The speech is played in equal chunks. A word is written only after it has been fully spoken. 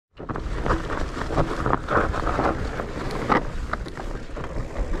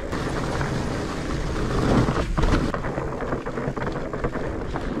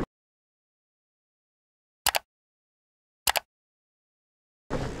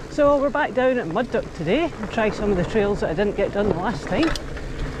So we're back down at Mugdock today to try some of the trails that I didn't get done the last time.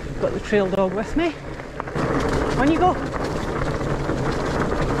 Got the trail dog with me. On you go!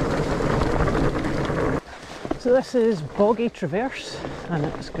 So this is Boggy Traverse and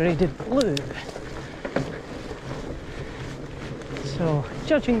it's graded blue. So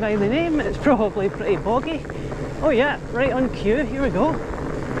judging by the name it's probably pretty boggy. Oh yeah, right on cue, here we go.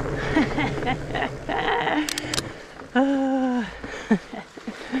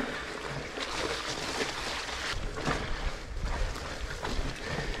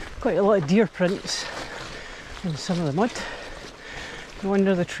 Quite a lot of deer prints in some of the mud. No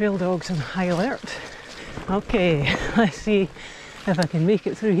wonder the trail dog's on high alert. Okay, let's see if I can make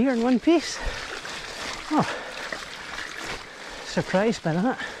it through here in one piece. Oh, surprised by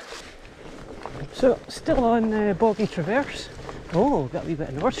that. So, still on Boggy Traverse. Oh, got a wee bit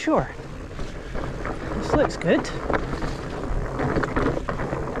of North Shore. This looks good.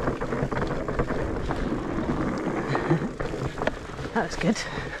 That's good.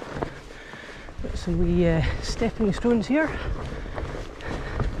 Got some wee stepping stones here.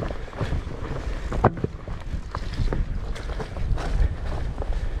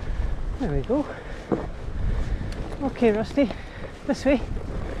 There we go. Okay, Rusty, this way,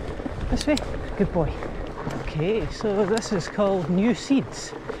 good boy. Okay, so this is called New Seeds,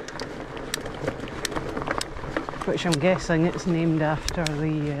 which I'm guessing it's named after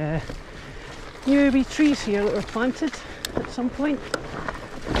the new wee trees here that were planted at some point.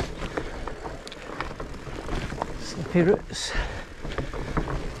 Slippy roots.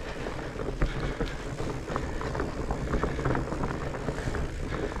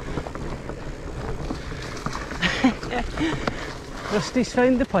 Rusty's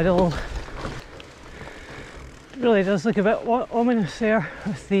found the puddle. It really does look a bit ominous there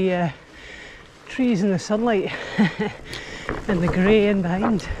with the trees and the sunlight and the grey in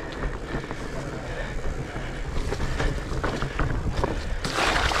behind.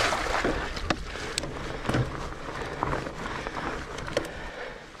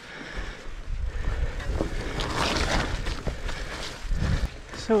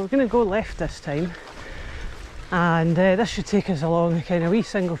 So we're going to go left this time. And this should take us along a kind of wee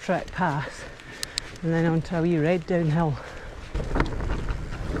single track path and then onto a wee red downhill.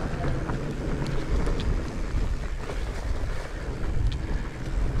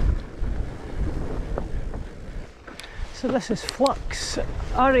 So this is Flux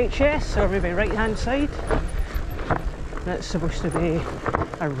RHS, or maybe right hand side. That's supposed to be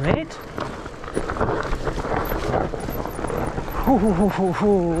a red.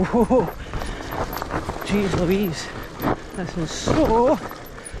 Jeez Louise, this is so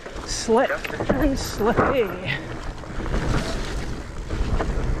slick and slippy.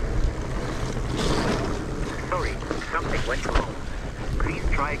 Sorry, something went wrong. Please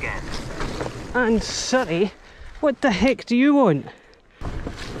try again. And sorry, what the heck do you want?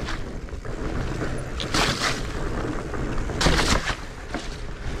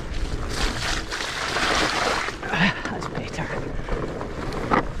 That's better.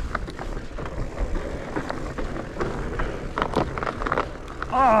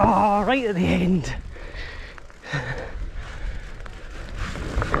 Oh, right at the end.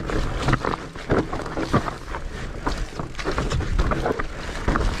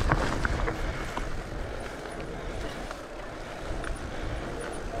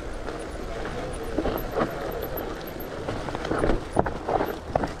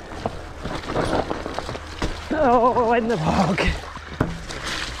 Oh, in the bog.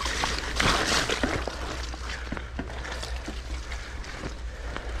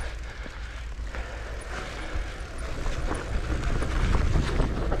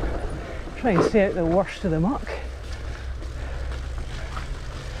 Try and stay out the worst of the muck.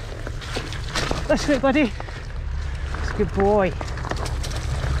 This way, buddy. That's a good boy.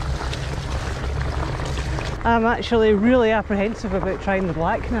 I'm actually really apprehensive about trying the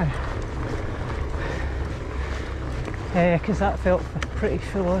black now. Because that felt pretty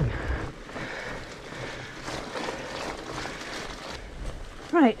full on.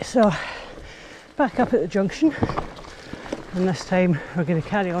 Right, so back up at the junction. And this time we're going to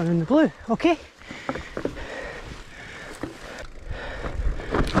carry on in the blue, okay?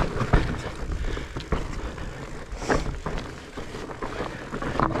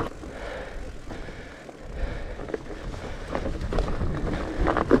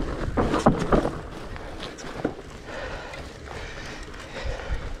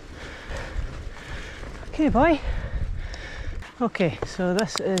 Okay, boy. Okay, so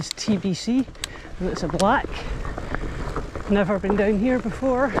this is TBC, and it's a black. Never been down here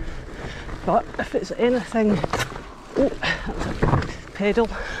before, but if it's anything, oh, that's a pedal,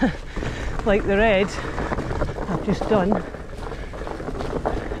 like the red I've just done,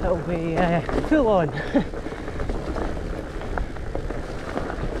 it'll be full on.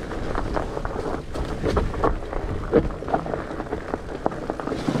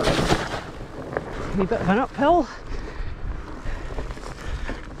 A bit of an uphill.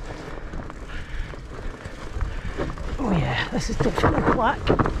 Oh yeah, this is definitely black.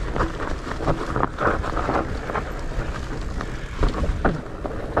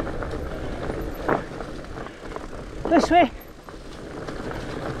 This way.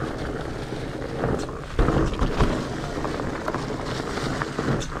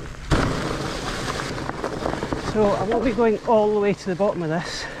 So I won't be going all the way to the bottom of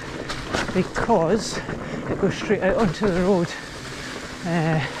this because it goes straight out onto the road.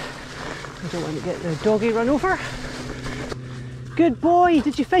 I don't want to get the doggy run over. Good boy,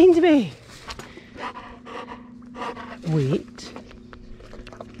 did you find me? Wait.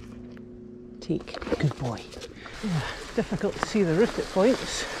 Take, good boy. Yeah, difficult to see the route at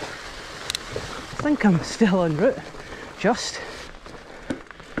points. I think I'm still en route, just.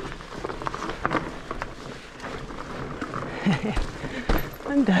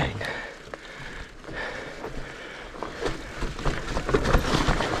 I'm down.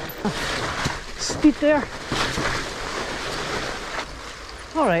 Speed there.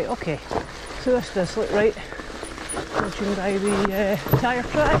 Alright, okay. So this does look right. Judging by the tyre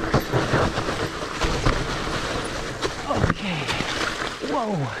tracks. Okay.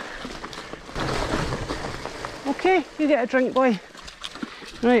 Whoa. Okay, you get a drink, boy.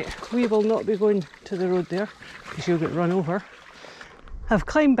 Right, we will not be going to the road there because you'll get run over. I've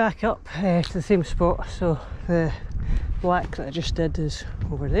climbed back up to the same spot, so the black that I just did is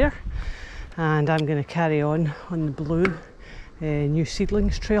over there, and I'm going to carry on the blue new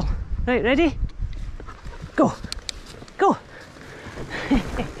seedlings trail. Right, ready? Go! Go!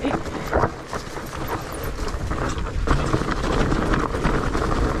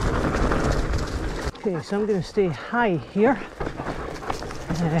 Okay, so I'm going to stay high here,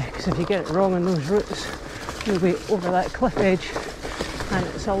 because if you get it wrong on those routes, you'll be over that cliff edge, and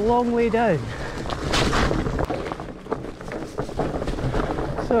it's a long way down.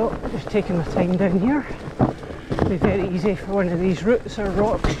 So, just taking my time down here. It'll be very easy for one of these roots or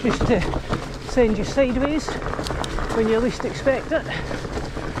rocks just to send you sideways when you least expect it.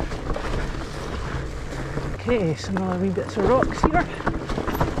 Okay, some other wee bits of rocks here.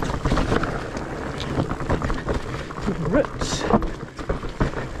 Roots.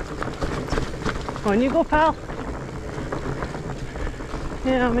 On you go, pal.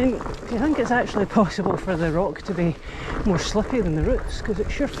 Yeah, I mean, do you think it's actually possible for the rock to be more slippy than the roots? Because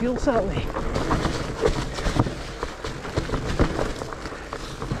it sure feels that way.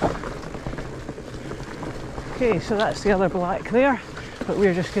 Okay, so that's the other black there, but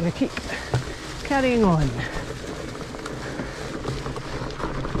we're just going to keep carrying on.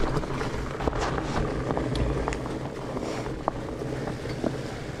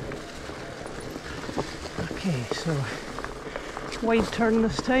 Okay, so wide turn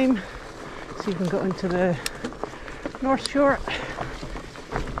this time, so you can get into the North Shore.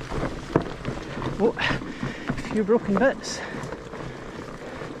 Oh, a few broken bits.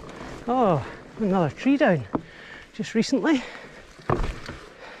 Oh, another tree down just recently.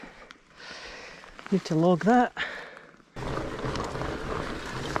 Need to log that.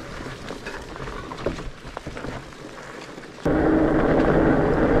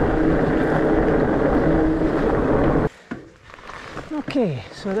 Okay,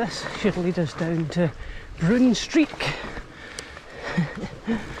 so this should lead us down to Broon Streak.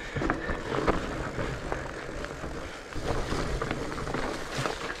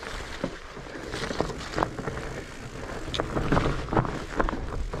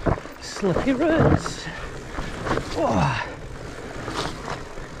 Slippy roots. Oh.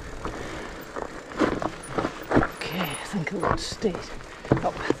 Okay, I think I'll stay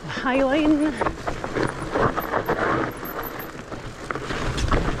up the high line.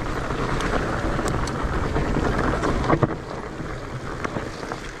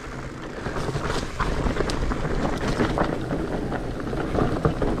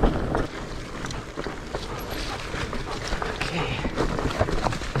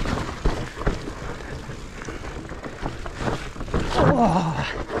 Oh,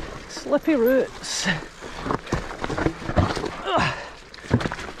 slippy roots. Ugh.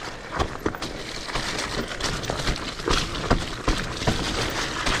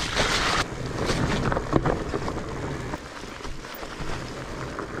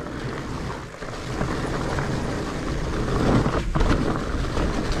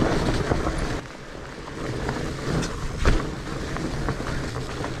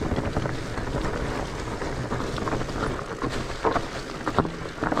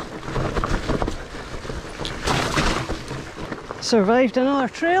 Survived another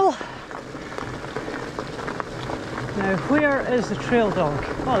trail. Now where is the trail dog?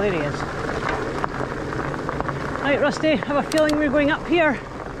 Oh, there he is. Right, Rusty, I have a feeling we're going up here.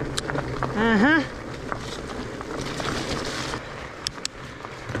 Uh-huh.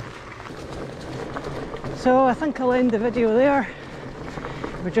 So I think I'll end the video there.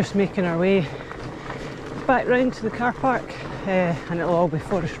 We're just making our way back round to the car park, and it'll all be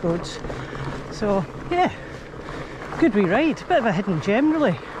forest roads. So yeah, good wee ride. Bit of a hidden gem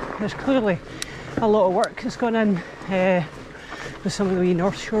really. There's clearly a lot of work that's gone in with some of the wee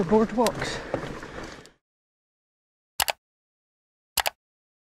North Shore boardwalks.